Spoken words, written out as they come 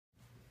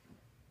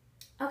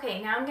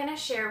Okay, now I'm going to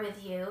share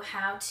with you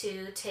how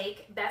to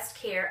take best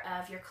care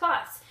of your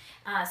cloths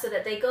so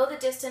that they go the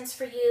distance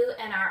for you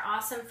and are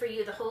awesome for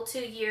you the whole 2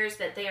 years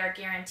that they are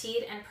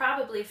guaranteed, and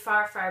probably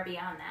far, far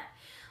beyond that.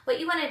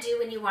 What you want to do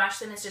when you wash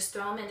them is just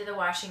throw them into the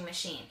washing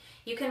machine.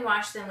 You can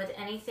wash them with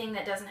anything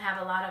that doesn't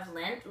have a lot of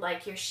lint,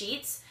 like your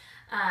sheets.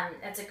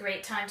 That's a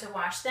great time to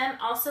wash them.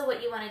 Also,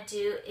 what you want to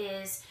do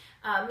is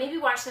maybe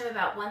wash them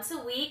about once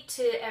a week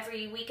to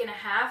every week and a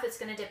half. It's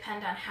going to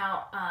depend on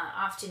how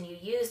often you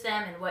use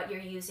them and what you're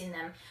using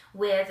them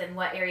with and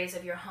what areas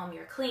of your home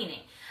you're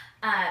cleaning.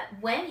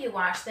 When you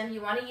wash them,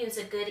 you want to use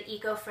a good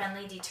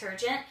eco-friendly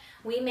detergent.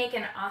 We make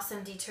an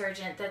awesome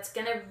detergent that's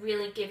going to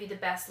really give you the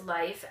best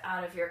life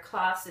out of your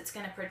cloths. It's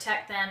going to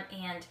protect them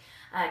and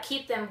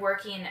keep them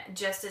working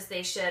just as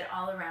they should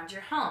all around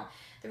your home.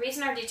 The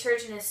reason our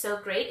detergent is so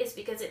great is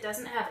because it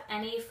doesn't have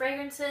any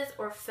fragrances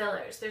or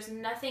fillers. There's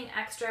nothing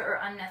extra or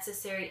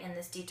unnecessary in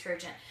this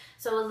detergent.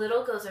 So a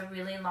little goes a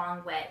really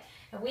long way.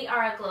 And we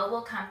are a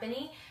global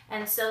company,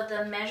 and so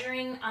the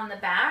measuring on the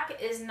back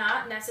is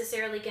not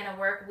necessarily going to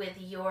work with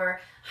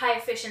your high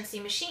efficiency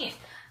machine.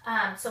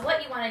 So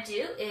what you want to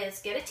do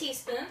is get a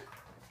teaspoon,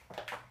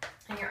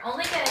 and you're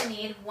only going to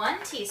need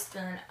 1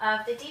 teaspoon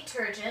of the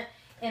detergent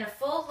in a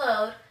full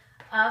load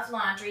of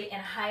laundry in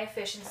a high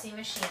efficiency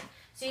machine.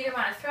 So you either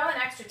want to throw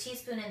an extra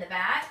teaspoon in the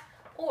bag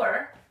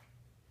or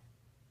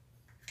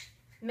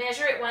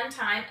measure it one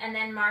time and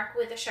then mark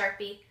with a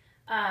Sharpie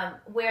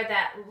where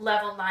that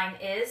level line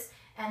is,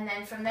 and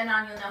then from then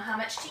on you'll know how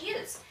much to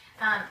use.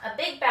 A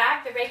big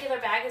bag, the regular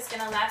bag, is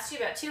going to last you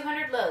about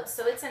 200 loads,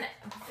 so it's a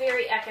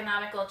very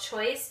economical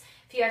choice.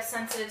 If you have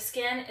sensitive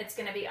skin, it's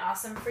going to be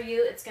awesome for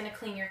you. It's going to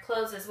clean your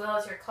clothes as well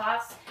as your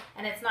cloths,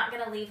 and it's not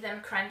going to leave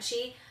them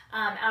crunchy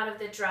out of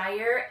the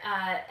dryer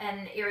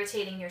and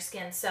irritating your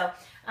skin. So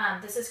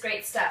this is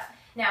great stuff.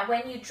 Now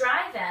when you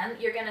dry them,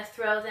 you're going to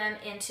throw them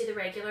into the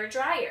regular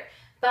dryer,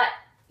 but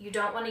you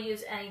don't want to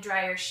use any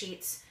dryer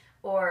sheets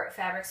or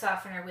fabric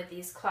softener with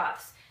these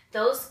cloths.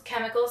 Those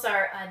chemicals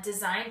are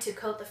designed to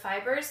coat the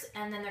fibers,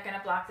 and then they're going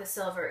to block the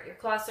silver. Your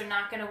cloths are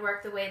not going to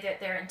work the way that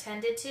they're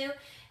intended to.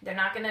 They're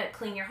not going to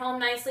clean your home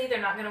nicely.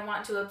 They're not going to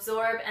want to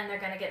absorb, and they're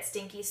going to get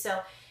stinky. So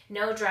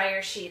no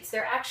dryer sheets.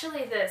 They're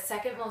actually the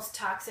second most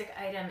toxic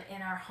item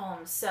in our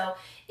homes. So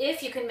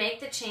if you can make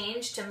the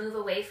change to move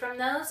away from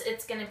those,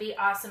 it's going to be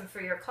awesome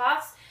for your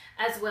cloths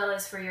as well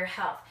as for your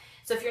health.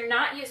 So if you're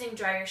not using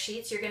dryer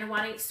sheets, you're going to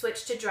want to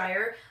switch to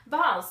dryer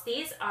balls.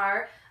 These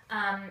are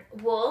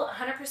wool,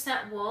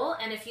 100% wool,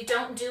 and if you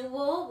don't do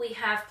wool, we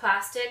have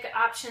plastic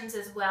options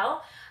as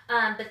well.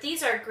 But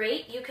these are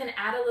great. You can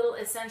add a little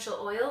essential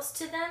oils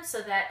to them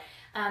so that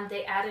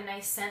they add a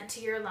nice scent to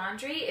your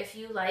laundry. If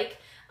you like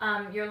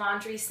your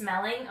laundry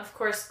smelling, of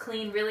course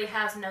clean really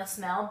has no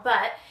smell,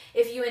 but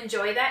if you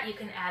enjoy that, you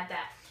can add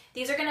that.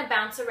 These are going to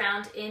bounce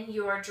around in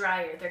your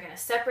dryer. They're going to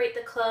separate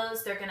the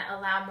clothes. They're going to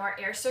allow more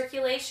air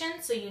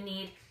circulation, so you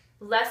need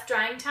less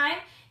drying time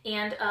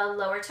and a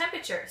lower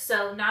temperature.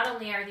 So not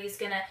only are these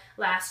going to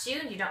last you,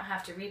 and you don't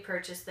have to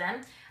repurchase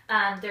them,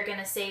 they're going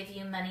to save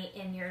you money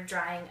in your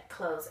drying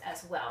clothes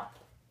as well.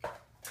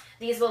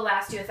 These will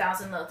last you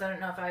 1,000 loads. I don't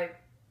know if I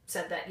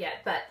said that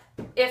yet, but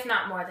if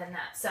not more than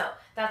that. So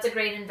that's a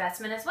great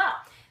investment as well.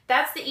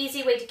 That's the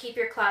easy way to keep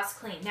your cloths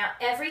clean. Now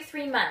every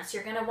 3 months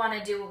you're going to want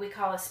to do what we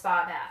call a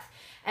spa bath.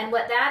 And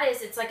what that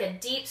is, it's like a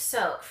deep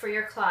soak for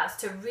your cloths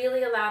to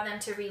really allow them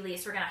to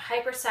release. We're going to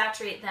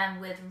hypersaturate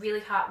them with really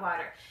hot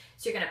water.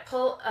 So you're going to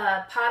pull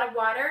a pot of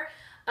water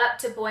up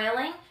to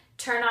boiling,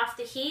 turn off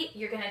the heat,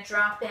 you're going to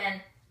drop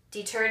in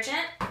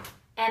detergent,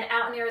 and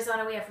out in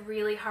Arizona we have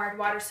really hard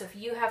water, so if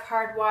you have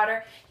hard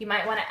water, you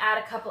might want to add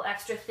a couple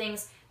extra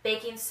things,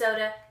 baking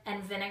soda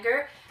and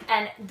vinegar,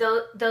 and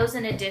those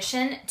in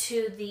addition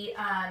to the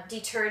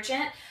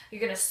detergent.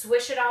 You're going to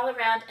swish it all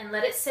around and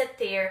let it sit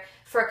there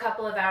for a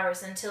couple of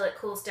hours until it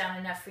cools down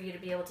enough for you to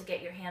be able to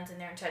get your hands in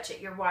there and touch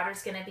it. Your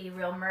water's going to be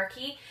real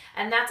murky,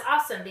 and that's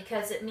awesome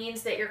because it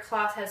means that your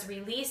cloth has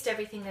released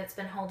everything that's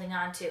been holding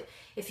on to.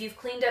 If you've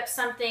cleaned up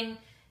something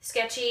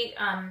sketchy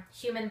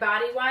human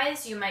body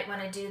wise, you might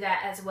want to do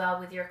that as well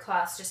with your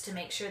cloths just to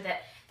make sure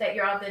that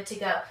you're all good to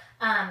go.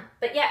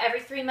 But yeah,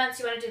 every 3 months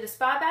you want to do the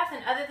spa bath,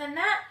 and other than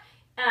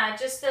that,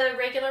 just the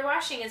regular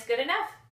washing is good enough.